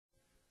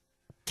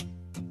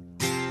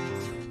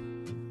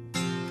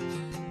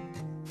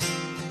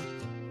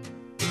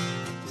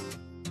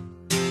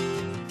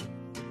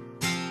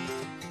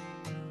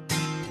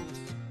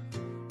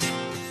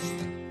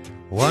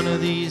One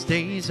of these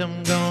days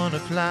I'm gonna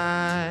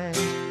fly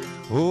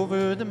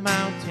over the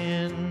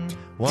mountain.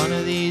 One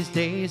of these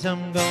days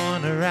I'm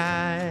gonna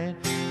ride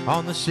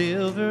on the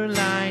silver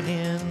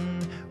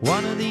lining.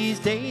 One of these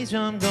days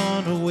I'm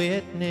gonna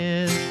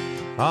witness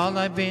all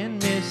I've been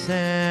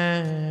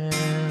missing.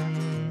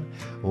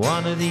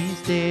 One of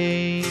these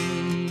days,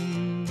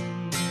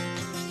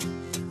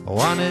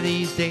 one of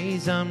these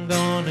days I'm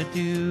gonna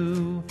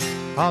do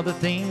all the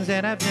things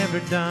that I've never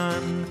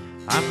done.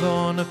 I'm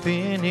gonna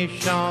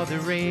finish all the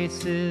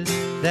races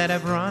that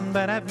I've run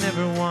but I've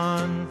never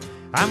won.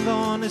 I'm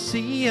gonna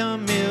see a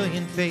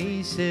million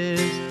faces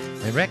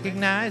and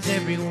recognize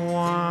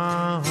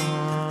everyone.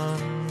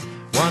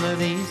 One of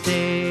these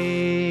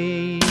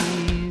days,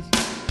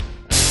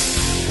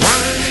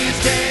 one of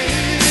these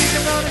days,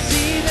 I'm gonna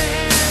see the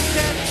hand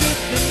that took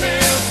the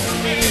nails from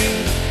me.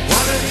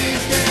 One of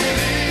these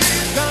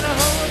days, gonna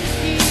hold the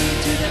key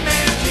to the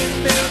mansion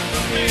built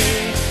for me.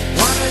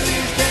 One of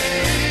these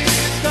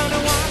days,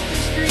 gonna walk the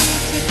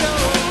streets of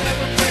gold that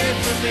were prayed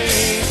for me.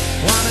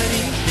 One of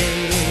these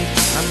days,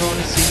 I'm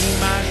gonna see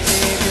my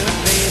Savior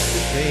face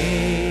to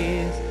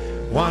face.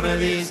 One of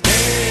these days.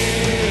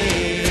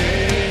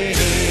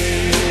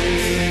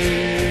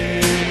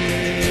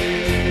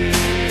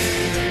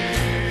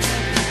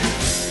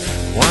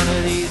 One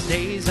of these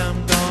days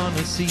I'm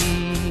gonna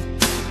see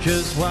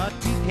just what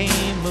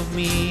became of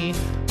me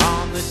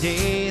on the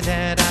day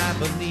that I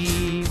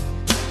believed,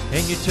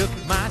 and you took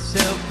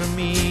myself from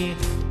me,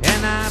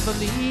 and I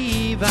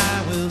believe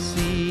I will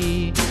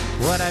see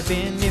what I've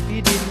been if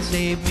you didn't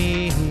save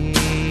me.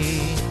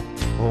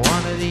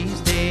 One of these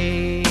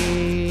days,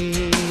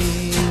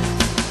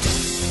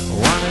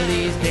 one of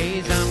these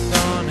days I'm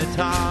gonna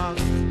talk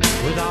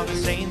with all the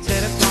saints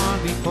that have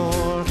gone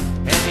before,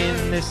 and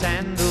in their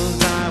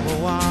sandals I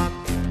will walk,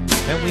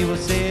 and we will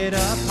sit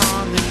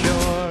upon the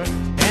shore,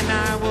 and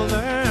I will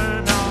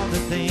learn all the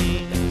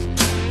things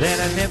that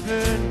I never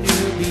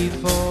knew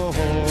before.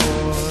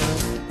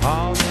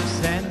 All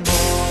this and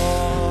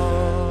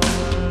more.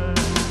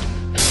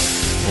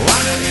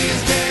 One of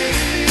these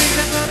days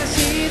I'm gonna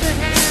see the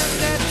hand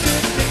that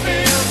took the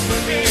nails for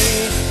me.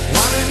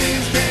 One of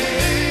these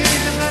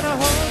days I'm gonna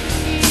hold the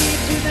key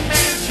to the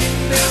mansion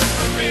built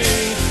for me.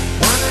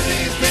 One of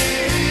these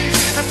days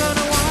I'm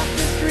gonna walk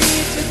the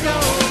streets of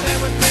gold that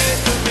were made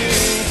for me.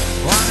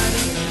 One of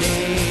these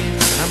days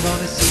I'm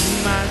gonna see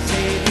my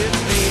Savior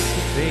face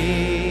to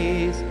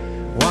face.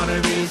 One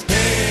of these days.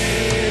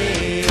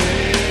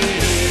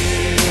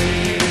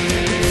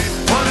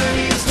 One of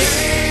these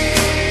days.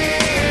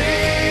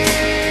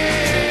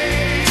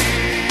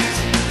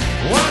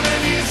 One of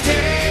these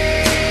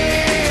days.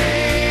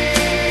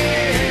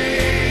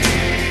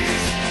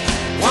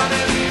 One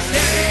of these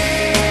days.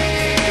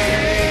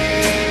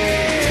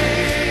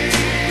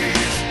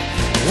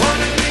 One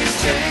of these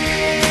days.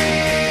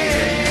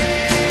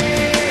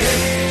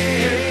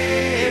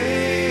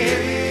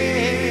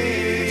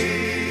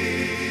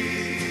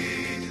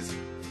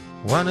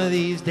 One of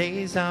these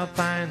days I'll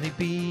finally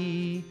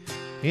be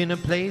in a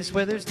place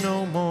where there's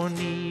no more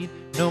need,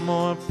 no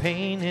more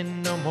pain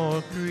and no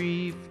more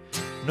grief,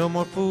 no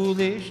more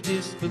foolish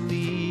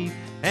disbelief,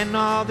 and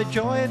all the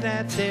joy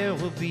that there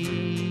will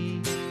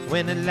be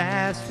when at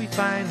last we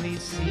finally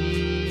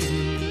see.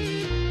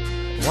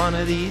 One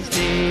of these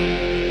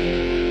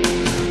days.